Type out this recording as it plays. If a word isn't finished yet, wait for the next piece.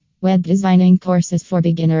Web designing courses for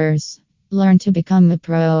beginners. Learn to become a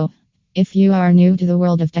pro. If you are new to the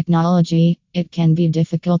world of technology, it can be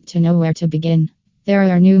difficult to know where to begin. There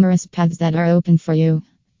are numerous paths that are open for you.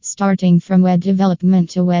 Starting from web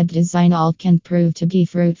development to web design, all can prove to be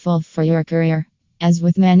fruitful for your career. As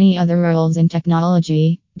with many other roles in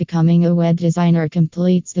technology, becoming a web designer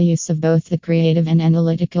completes the use of both the creative and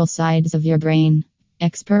analytical sides of your brain.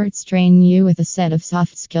 Experts train you with a set of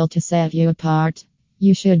soft skills to set you apart.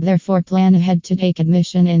 You should therefore plan ahead to take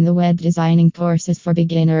admission in the web designing courses for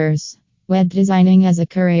beginners. Web designing as a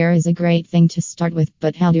career is a great thing to start with,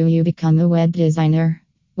 but how do you become a web designer?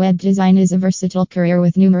 Web design is a versatile career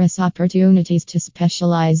with numerous opportunities to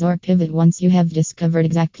specialize or pivot once you have discovered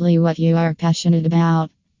exactly what you are passionate about.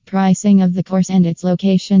 Pricing of the course and its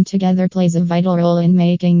location together plays a vital role in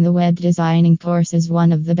making the web designing courses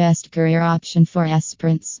one of the best career options for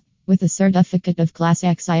aspirants. With a certificate of Class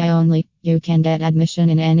XI only, you can get admission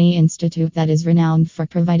in any institute that is renowned for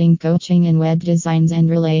providing coaching in web designs and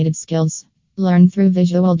related skills. Learn through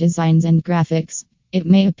visual designs and graphics. It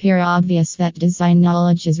may appear obvious that design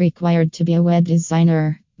knowledge is required to be a web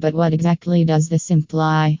designer, but what exactly does this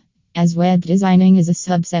imply? As web designing is a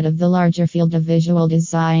subset of the larger field of visual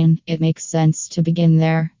design, it makes sense to begin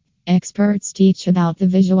there. Experts teach about the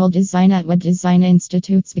visual design at web design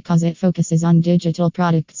institutes because it focuses on digital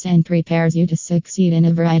products and prepares you to succeed in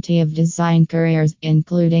a variety of design careers,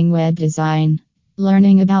 including web design.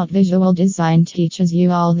 Learning about visual design teaches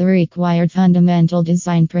you all the required fundamental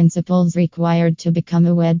design principles required to become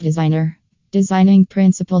a web designer. Designing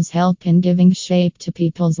principles help in giving shape to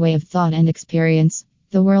people's way of thought and experience.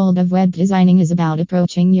 The world of web designing is about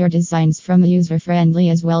approaching your designs from a user-friendly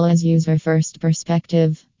as well as user-first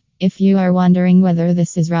perspective. If you are wondering whether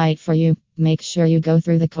this is right for you, make sure you go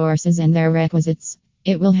through the courses and their requisites.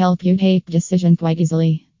 It will help you take decision quite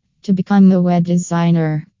easily. To become a web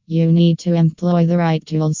designer, you need to employ the right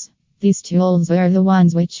tools. These tools are the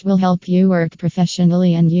ones which will help you work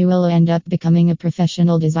professionally and you will end up becoming a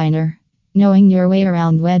professional designer. Knowing your way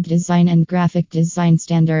around web design and graphic design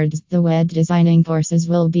standards, the web designing courses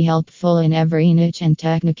will be helpful in every niche and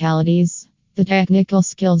technicalities. The technical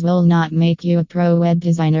skills will not make you a pro web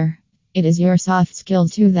designer. It is your soft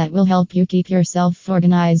skills too that will help you keep yourself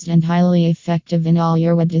organized and highly effective in all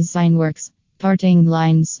your web design works. Parting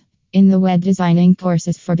lines. In the web designing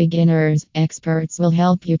courses for beginners, experts will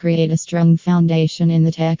help you create a strong foundation in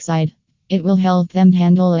the tech side. It will help them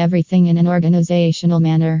handle everything in an organizational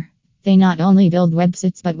manner. They not only build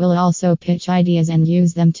websites but will also pitch ideas and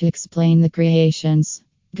use them to explain the creations.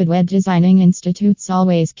 Good web designing institutes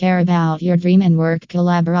always care about your dream and work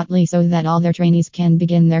collaboratively so that all their trainees can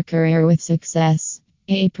begin their career with success.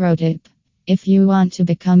 A pro tip. If you want to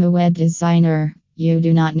become a web designer, you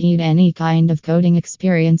do not need any kind of coding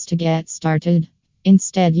experience to get started.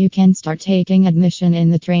 Instead, you can start taking admission in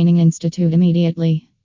the training institute immediately.